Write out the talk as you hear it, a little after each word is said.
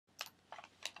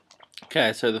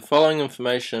Okay, so the following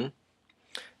information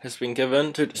has been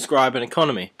given to describe an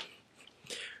economy.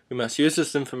 We must use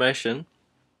this information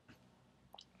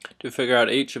to figure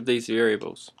out each of these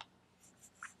variables.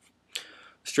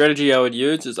 The strategy I would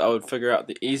use is I would figure out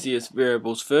the easiest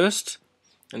variables first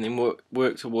and then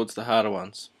work towards the harder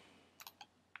ones.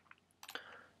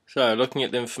 So looking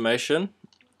at the information,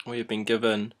 we have been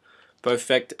given both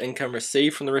factor income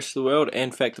received from the rest of the world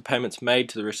and factor payments made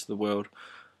to the rest of the world,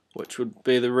 which would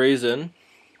be the reason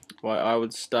why I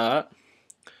would start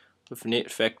with net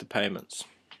factor payments.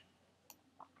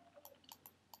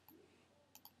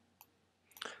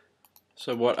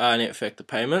 So what are net factor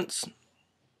payments?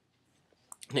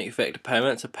 Net factor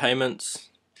payments are payments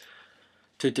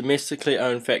to domestically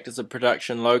owned factors of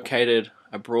production located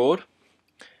abroad,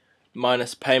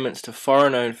 minus payments to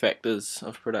foreign owned factors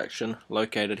of production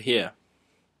located here.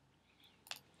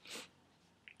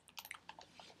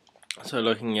 So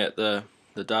looking at the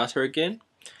data again,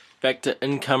 factor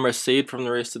income received from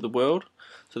the rest of the world.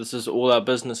 So this is all our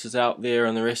businesses out there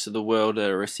in the rest of the world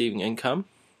that are receiving income.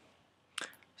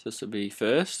 So this would be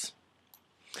first.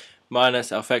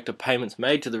 Minus our factor payments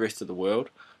made to the rest of the world.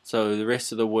 So the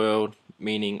rest of the world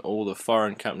meaning all the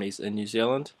foreign companies in New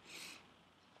Zealand.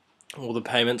 All the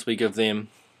payments we give them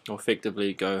will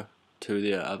effectively go to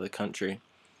their other country.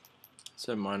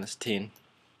 So minus 10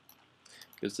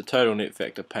 gives the total net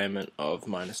factor payment of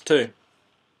minus 2.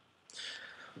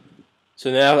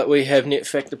 So now that we have net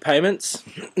factor payments,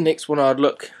 next one I'd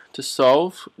look to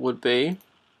solve would be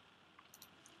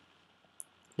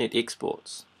net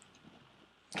exports.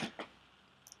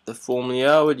 The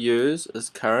formula I would use is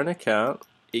current account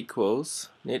equals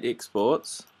net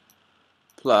exports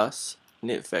plus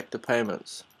net factor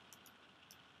payments.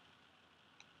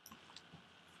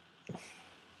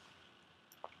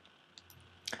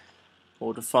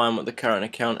 We'll define what the current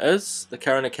account is. The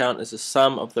current account is the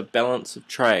sum of the balance of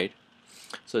trade.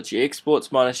 So it's your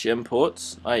exports minus your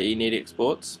imports, i.e. net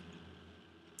exports,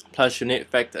 plus your net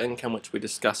factor income, which we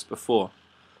discussed before.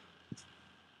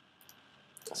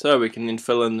 So we can then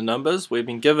fill in the numbers. We've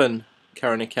been given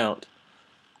current account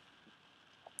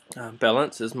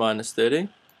balance is minus 30.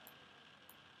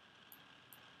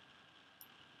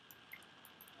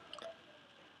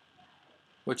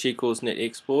 Which equals net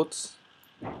exports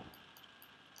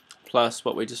plus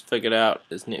what we just figured out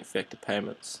is net factor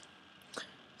payments.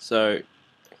 So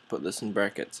put this in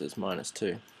brackets as minus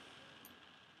 2.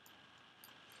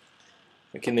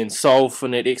 We can then solve for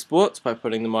net exports by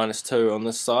putting the minus 2 on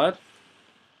this side,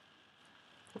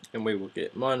 and we will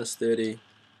get minus 30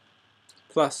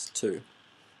 plus 2,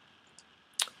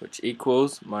 which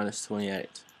equals minus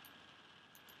 28.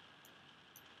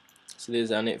 So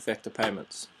there's our net factor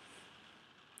payments.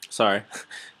 Sorry,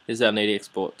 there's our net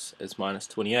exports as minus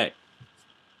 28.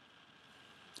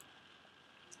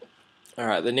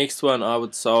 Alright, the next one I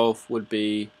would solve would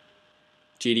be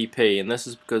GDP, and this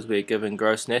is because we're given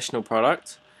gross national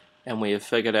product and we have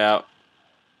figured out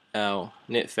our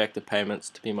net factor payments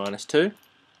to be minus 2.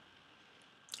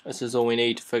 This is all we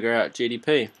need to figure out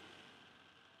GDP,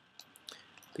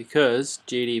 because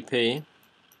GDP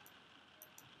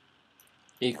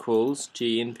equals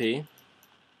GNP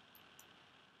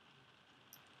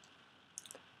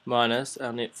minus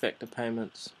our net factor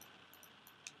payments.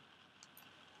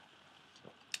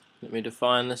 Let me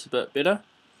define this a bit better.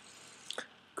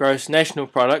 Gross national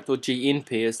product, or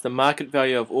GNP, is the market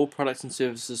value of all products and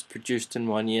services produced in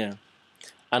 1 year.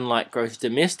 Unlike gross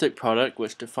domestic product,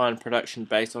 which define production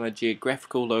based on a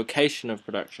geographical location of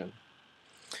production.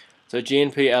 So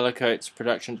GNP allocates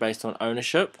production based on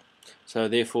ownership, so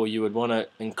therefore you would want to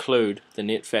include the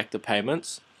net factor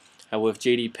payments. And with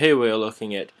GDP we're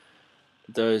looking at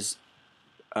those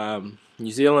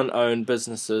New Zealand owned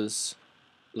businesses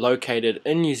located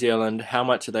in New Zealand, how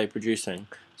much are they producing?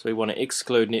 So we want to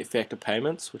exclude net factor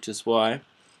payments, which is why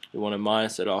we want to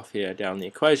minus it off here down the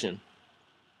equation.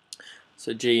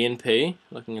 So GNP,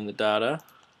 looking in the data,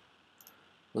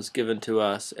 was given to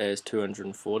us as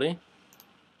 240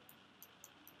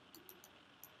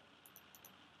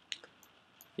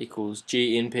 equals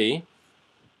GNP,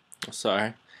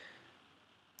 sorry,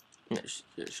 it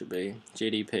should be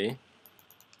GDP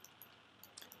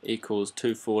equals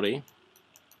 240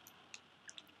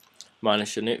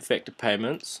 minus your net factor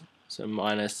payments, so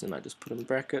minus, and I just put in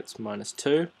brackets, minus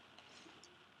 2.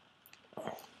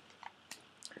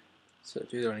 So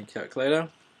do that on your calculator,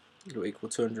 it'll equal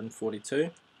 242.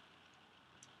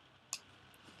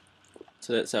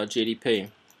 So that's our GDP.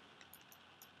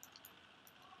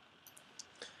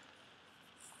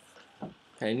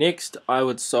 Okay, next I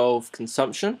would solve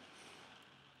consumption.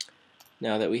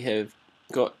 Now that we have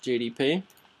got GDP,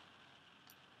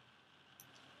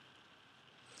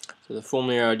 So the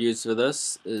formula I'd use for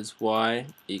this is y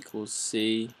equals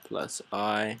c plus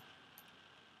I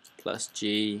plus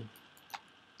g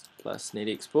plus net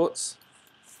exports.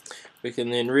 We can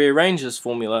then rearrange this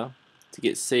formula to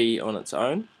get c on its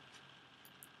own.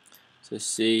 So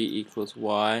c equals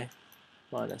y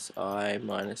minus I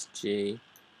minus g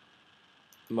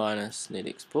minus net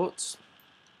exports.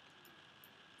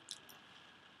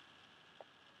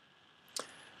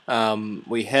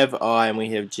 We have I and we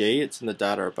have G, it's in the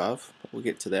data above, we'll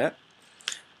get to that.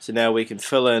 So now we can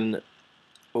fill in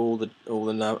all the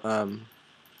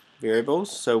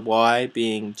variables, so Y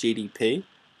being GDP,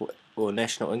 or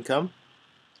national income,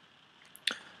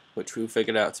 which we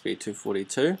figured out to be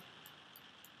 242.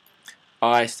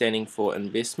 I standing for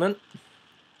investment.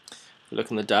 If you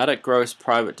look in the data, gross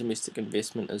private domestic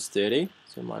investment is 30,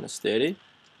 so minus 30.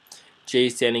 G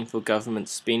standing for government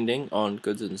spending on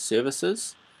goods and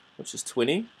services, which is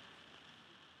 20.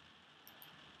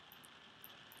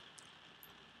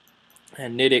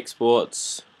 And net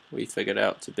exports we figured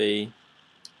out to be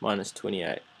minus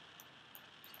 28.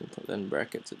 We'll put that in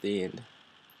brackets at the end.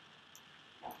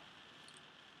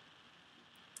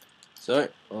 So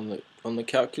on the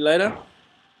calculator,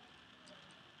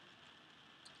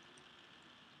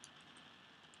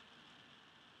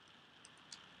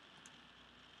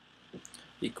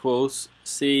 equals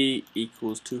C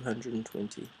equals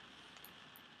 220.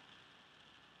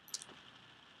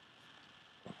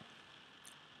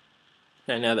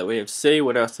 Okay, now that we have C,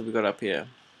 what else have we got up here?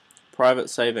 Private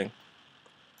saving.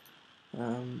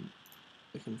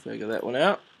 We can figure that one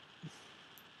out.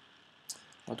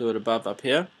 I'll do it above up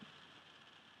here.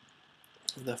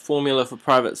 The formula for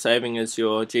private saving is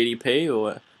your GDP,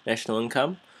 or national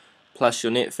income, plus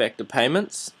your net factor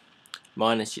payments,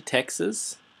 minus your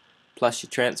taxes, plus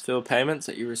your transfer payments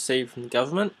that you receive from the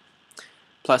government,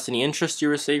 plus any interest you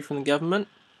receive from the government,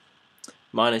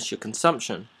 minus your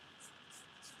consumption.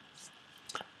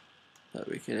 So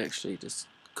we could actually just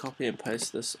copy and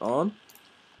paste this on.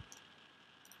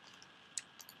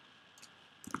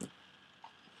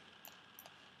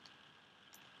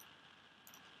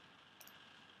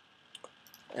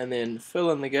 And then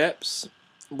fill in the gaps.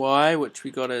 Y, which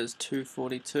we got as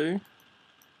 242.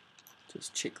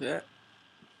 Just check that.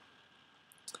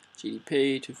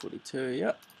 GDP 242,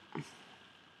 yep.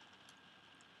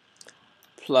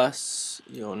 Plus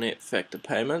your net factor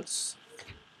payments.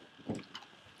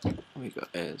 We got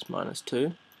as minus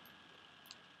 2.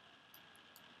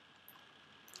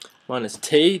 Minus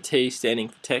T standing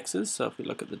for taxes. So if we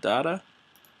look at the data,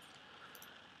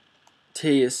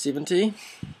 T is 70.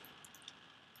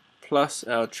 Plus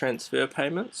our transfer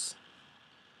payments.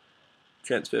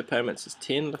 Transfer payments is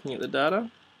 10, looking at the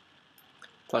data.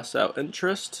 Plus our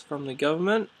interest from the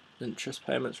government. Interest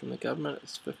payments from the government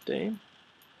is 15.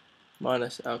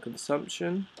 Minus our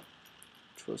consumption,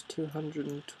 which was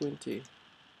 220.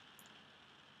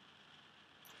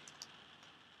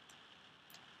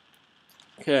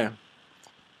 Okay,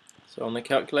 so on the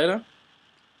calculator,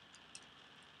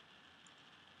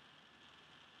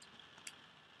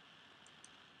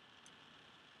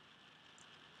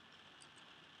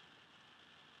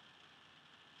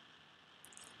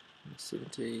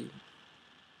 $70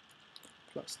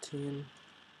 plus 10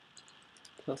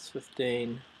 plus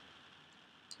 15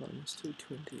 minus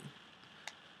 220.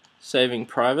 Saving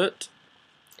private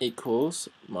equals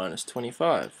minus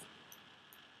 25.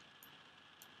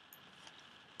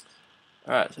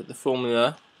 Alright, so the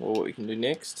formula, or what we can do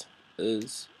next,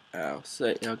 is our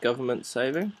government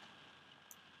saving,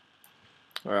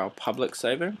 or our public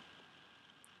saving.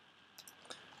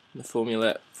 The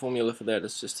formula for that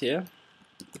is just here.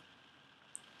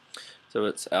 So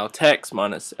it's our tax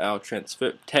minus our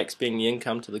transfer, tax being the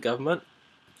income to the government,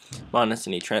 minus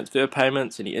any transfer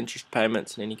payments, any interest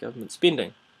payments, and any government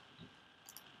spending.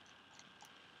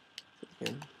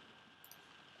 Again,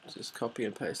 just copy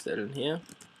and paste that in here.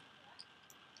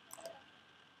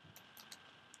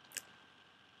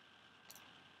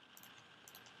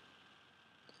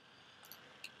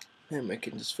 And we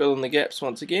can just fill in the gaps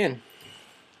once again.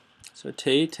 So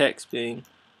T, tax being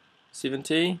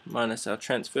 70 minus our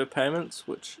transfer payments,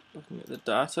 which, looking at the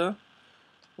data,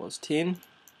 was 10,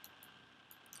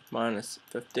 minus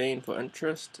 15 for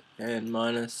interest, and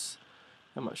minus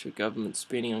how much the government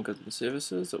spending on goods and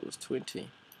services, it was 20,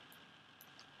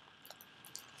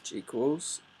 which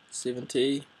equals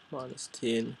 70 minus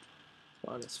 10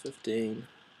 minus 15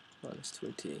 minus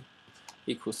 20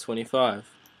 equals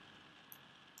 25.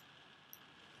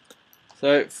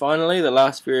 So finally, the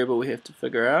last variable we have to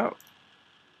figure out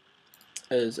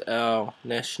is our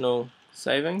national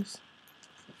savings.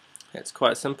 It's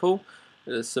quite simple.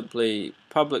 It is simply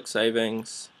public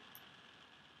savings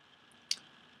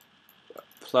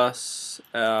plus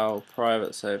our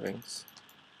private savings,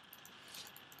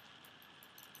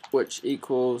 which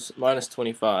equals minus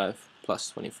 25 plus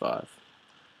 25,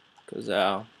 because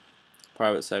our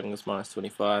private saving is minus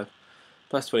 25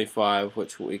 plus 25,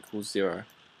 which will equal 0.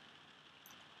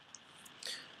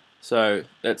 So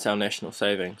that's our national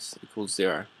savings, equals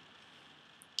 0.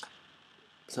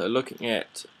 So looking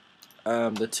at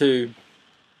the two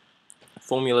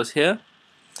formulas here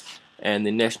and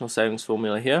the national savings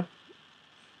formula here,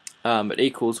 it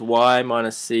equals y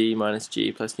minus c minus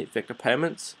g plus net factor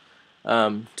payments.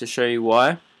 To show you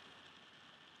why,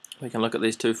 we can look at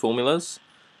these two formulas.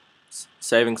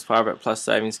 Savings private plus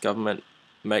savings government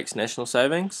makes national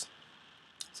savings.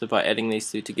 So by adding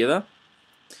these two together,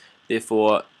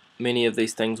 therefore many of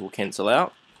these things will cancel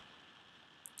out.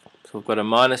 So we've got a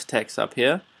minus tax up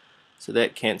here, so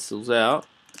that cancels out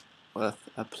with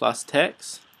a plus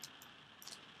tax.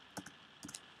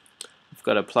 We've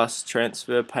got a plus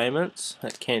transfer payments,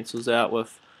 that cancels out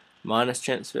with minus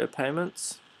transfer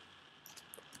payments.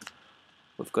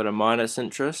 We've got a minus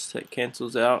interest, that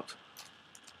cancels out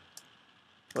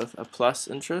with a plus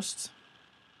interest.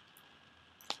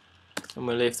 And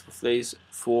we're left with these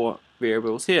four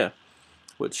variables here,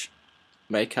 which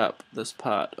make up this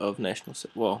part of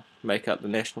make up the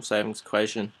national savings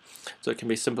equation. So it can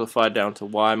be simplified down to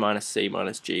y minus c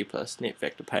minus g plus net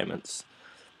factor payments.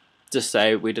 Just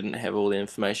say we didn't have all the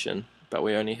information, but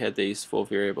we only had these four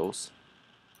variables.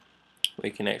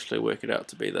 We can actually work it out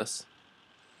to be this.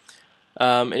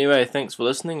 Anyway, thanks for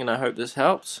listening, and I hope this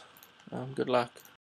helps. Good luck.